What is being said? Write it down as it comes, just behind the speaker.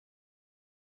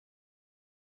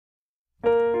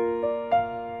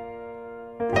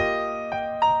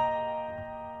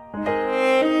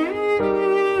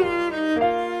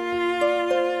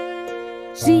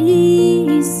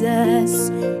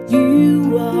Jesus,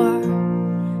 you are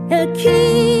a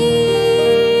king.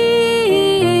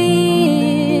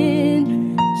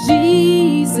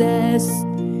 Jesus,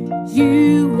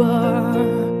 you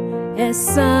are a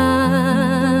son.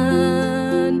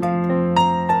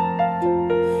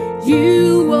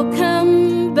 You will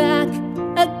come back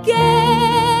again.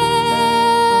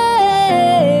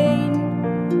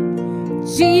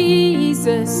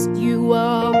 Jesus, you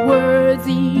are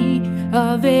worthy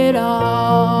of it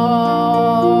all.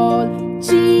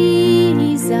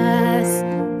 Jesus,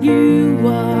 you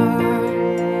are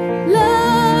love.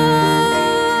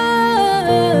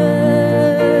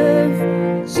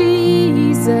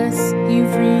 Jesus,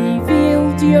 you've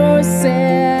revealed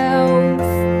yourself.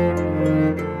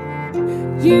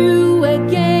 You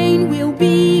again will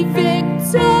be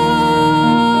victorious.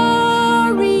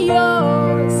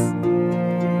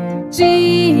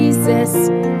 Jesus,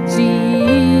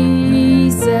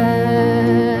 Jesus.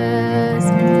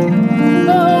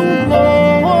 Oh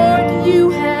Lord, you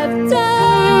have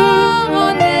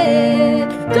done it.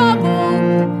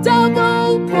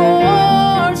 Double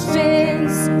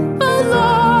portions. Oh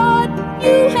Lord,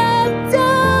 you have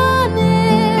done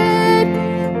it.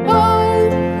 Oh,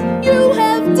 you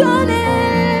have done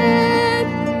it.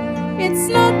 It's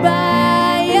not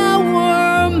by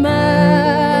our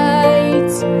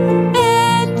might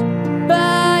and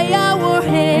by our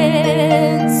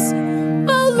hands.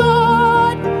 Oh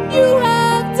Lord, you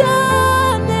have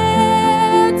done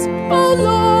it. Oh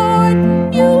Lord,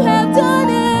 you have done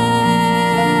it.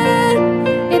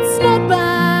 It's not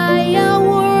by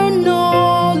our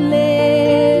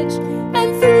knowledge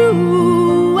and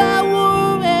through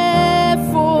our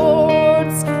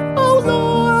efforts. Oh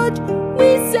Lord,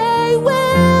 we say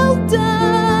well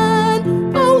done.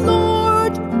 Oh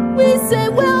Lord, we say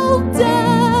well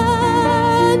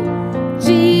done.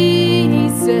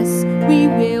 Jesus, we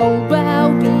will bow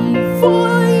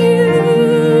before you.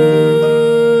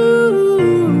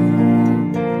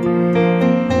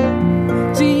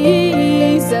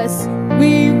 Jesus,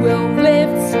 we will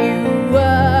lift you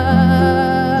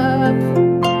up.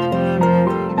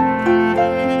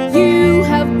 You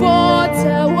have bought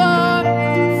our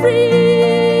freedom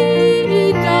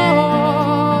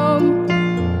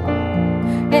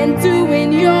and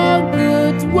doing your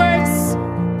good works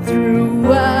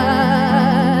through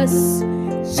us.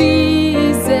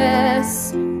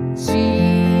 Jesus,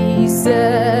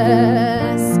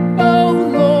 Jesus. Oh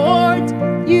Lord,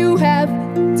 you have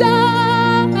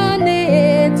done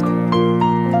it.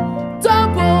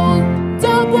 Double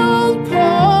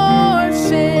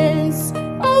portions.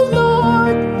 Oh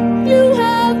Lord, you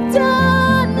have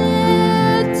done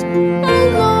it. Oh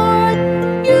Lord,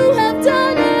 you have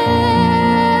done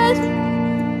it.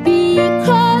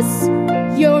 Because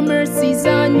your mercies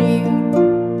are new.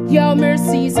 Your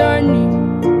mercies are new.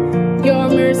 Your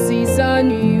mercies are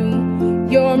new.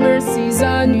 Your mercies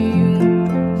are new.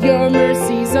 Your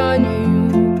mercies are new.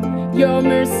 Your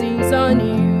mercies are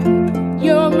new.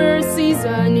 Your mercies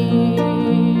are new.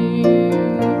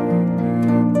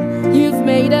 You've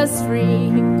made us free.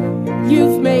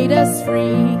 You've made us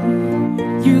free.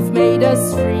 You've made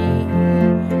us free.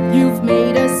 You've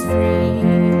made us free.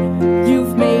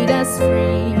 You've made us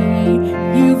free.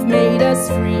 You've made us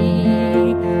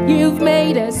free. You've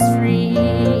made us free.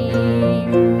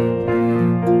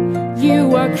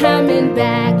 You are coming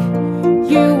back.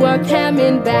 You are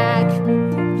coming back.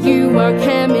 You are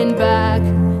coming back.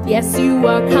 Yes, you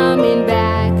are coming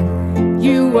back.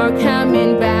 You are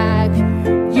coming back.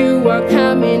 You are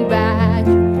coming back.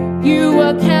 You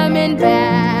are coming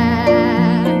back.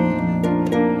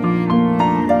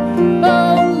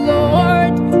 Oh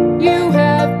Lord, you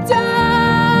have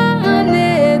done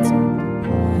it.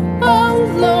 Oh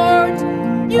Lord,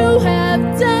 you have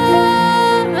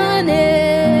done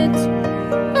it.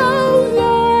 Oh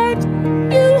Lord,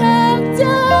 you have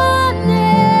done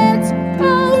it.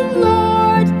 Oh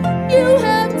Lord, you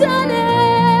have done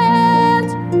it.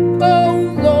 Oh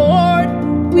Lord,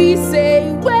 we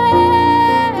say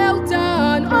well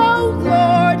done. Oh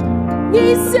Lord,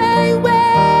 we say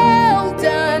well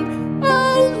done.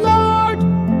 Oh Lord,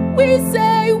 we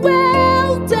say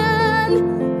well done.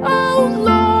 Oh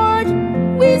Lord,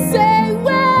 we say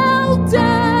well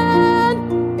done.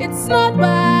 It's not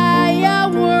by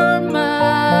our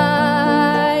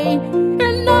might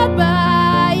and not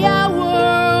by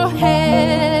our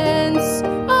hands.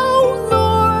 Oh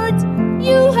Lord,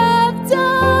 you have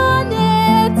done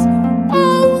it.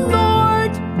 Oh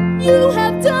Lord, you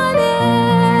have done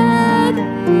it.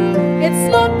 It's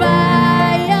not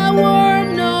by our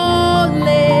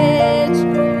knowledge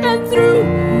and through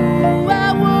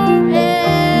our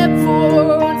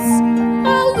efforts.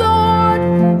 Oh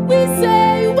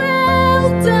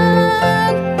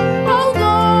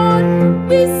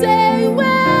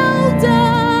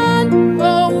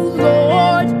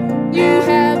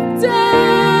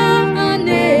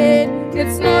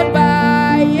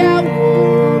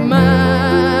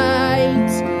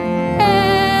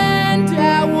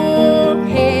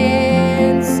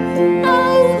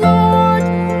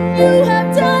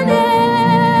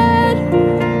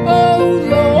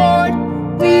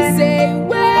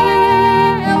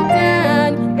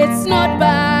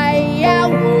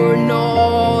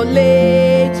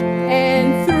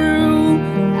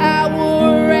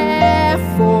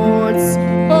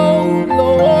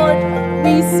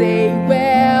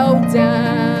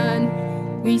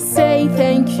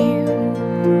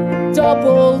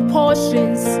double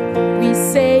portions, we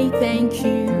say thank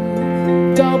you.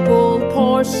 Double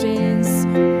portions,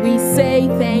 we say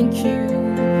thank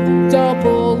you.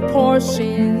 Double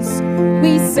portions,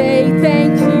 we say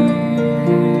thank you.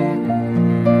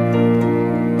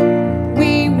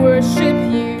 We worship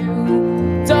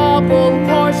you. Double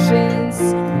portions,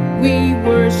 we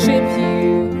worship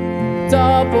you.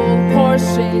 Double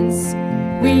portions,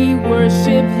 we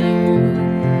worship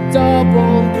you.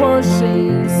 Double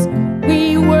portions,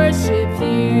 we worship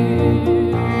you.